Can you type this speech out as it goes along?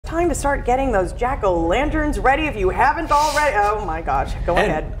time to start getting those jack-o'-lanterns ready if you haven't already. Oh my gosh, go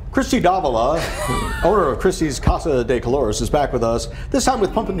ahead. Cristy Davila, owner of Cristy's Casa de Colores, is back with us, this time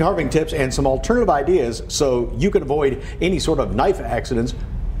with pumpkin carving tips and some alternative ideas so you can avoid any sort of knife accidents.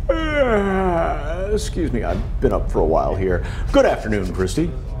 Excuse me, I've been up for a while here. Good afternoon,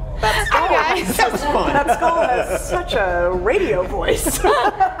 Cristy. That's cool. Hi, guys. That's fun. That skull has such a radio voice.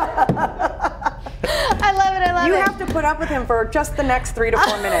 I love it, I love it. You have to put up with him for just the next 3 to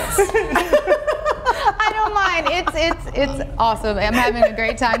 4 minutes. I don't mind. It's awesome. I'm having a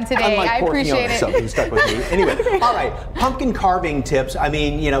great time today. I appreciate it. Something stuck with me. Anyway, all right, pumpkin carving tips. I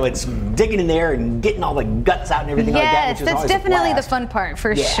mean, you know, it's digging in there and getting all the guts out and everything like that. Yes, that's definitely the fun part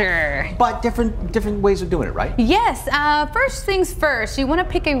for sure. But different ways of doing it, right? Yes. First things first, you want to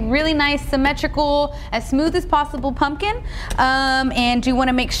pick a really nice, symmetrical, as smooth as possible pumpkin, and you want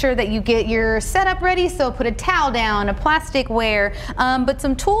to make sure that you get your setup ready. So put a towel down, a plastic ware, but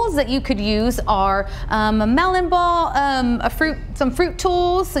some tools that you could use are a melon ball, some fruit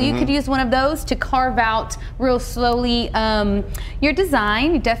tools. So you could use one of those to carve out real slowly your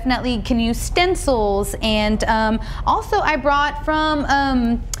design. You definitely can use stencils, and also I brought from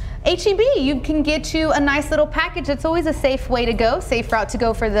HEB. You can get you a nice little package. It's always a safe way to go, safe route to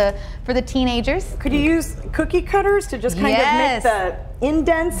go for the teenagers. Could you use cookie cutters to just kind of make the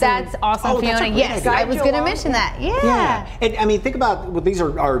indents? That's awesome, Fiona. Yes, I was going to mention that. Yeah. And I mean, think about, well, these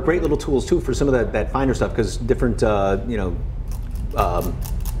are great little tools too for some of that finer stuff, because different you know,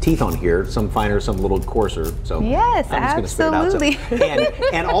 teeth on here, some finer, some a little coarser. So yes, I'm just absolutely. Spit it out. So,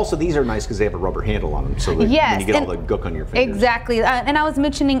 and also these are nice because they have a rubber handle on them, so that when you get all the gook on your fingers. Exactly. And I was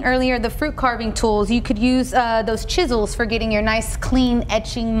mentioning earlier the fruit carving tools. You could use those chisels for getting your nice clean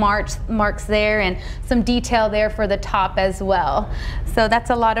etching marks there, and some detail there for the top as well. So that's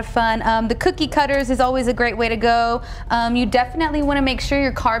a lot of fun. The cookie cutters is always a great way to go. You definitely want to make sure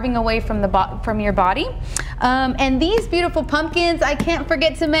you're carving away from your body. And these beautiful pumpkins, I can't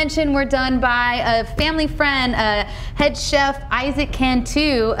forget to mention, were done by a family friend, head chef Isaac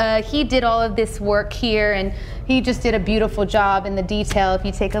Cantu. He did all of this work here, and he just did a beautiful job in the detail if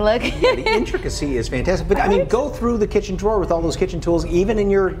you take a look. Yeah, the intricacy is fantastic. But I mean, go through the kitchen drawer with all those kitchen tools, even in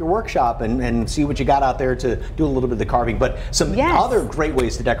your workshop, and see what you got out there to do a little bit of the carving. But some other great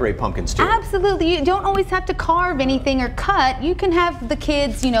ways to decorate pumpkins too. Absolutely. You don't always have to carve anything or cut. You can have the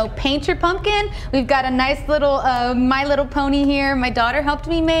kids, you know, paint your pumpkin. We've got a nice little My Little Pony here. My daughter helped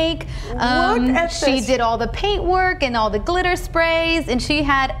me make. She did all the paint work and all the glitter sprays, and she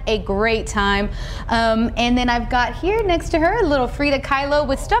had a great time. And then I've got here next to her a little Frida Kahlo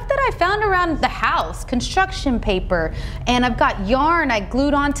with stuff that I found around the house, construction paper, and I've got yarn I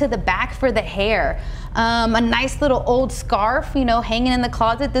glued onto the back for the hair. A nice little old scarf, you know, hanging in the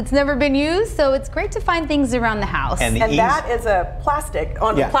closet that's never been used. So it's great to find things around the house. And that is a plastic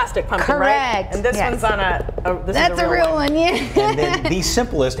pumpkin, correct, right? And this one's on that's a real one, yeah. And then the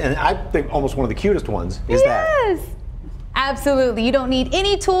simplest, and I think almost one of the cutest ones, is that. Absolutely. You don't need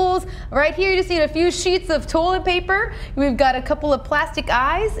any tools. Right here, you just need a few sheets of toilet paper. We've got a couple of plastic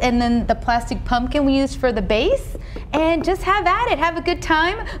eyes, and then the plastic pumpkin we used for the base. And just have at it. Have a good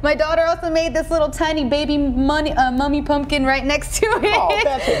time. My daughter also made this little tiny baby mummy pumpkin right next to it. Oh,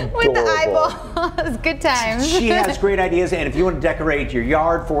 that's adorable. With the eyeballs. Good times. She has great ideas, and if you want to decorate your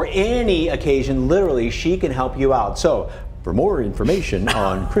yard for any occasion, literally, she can help you out. So, for more information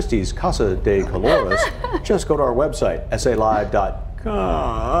on Cristy's Casa de Colores, just go to our website, salive.com,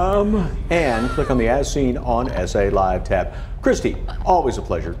 and click on the As Seen on SA Live tab. Cristy, always a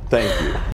pleasure. Thank you.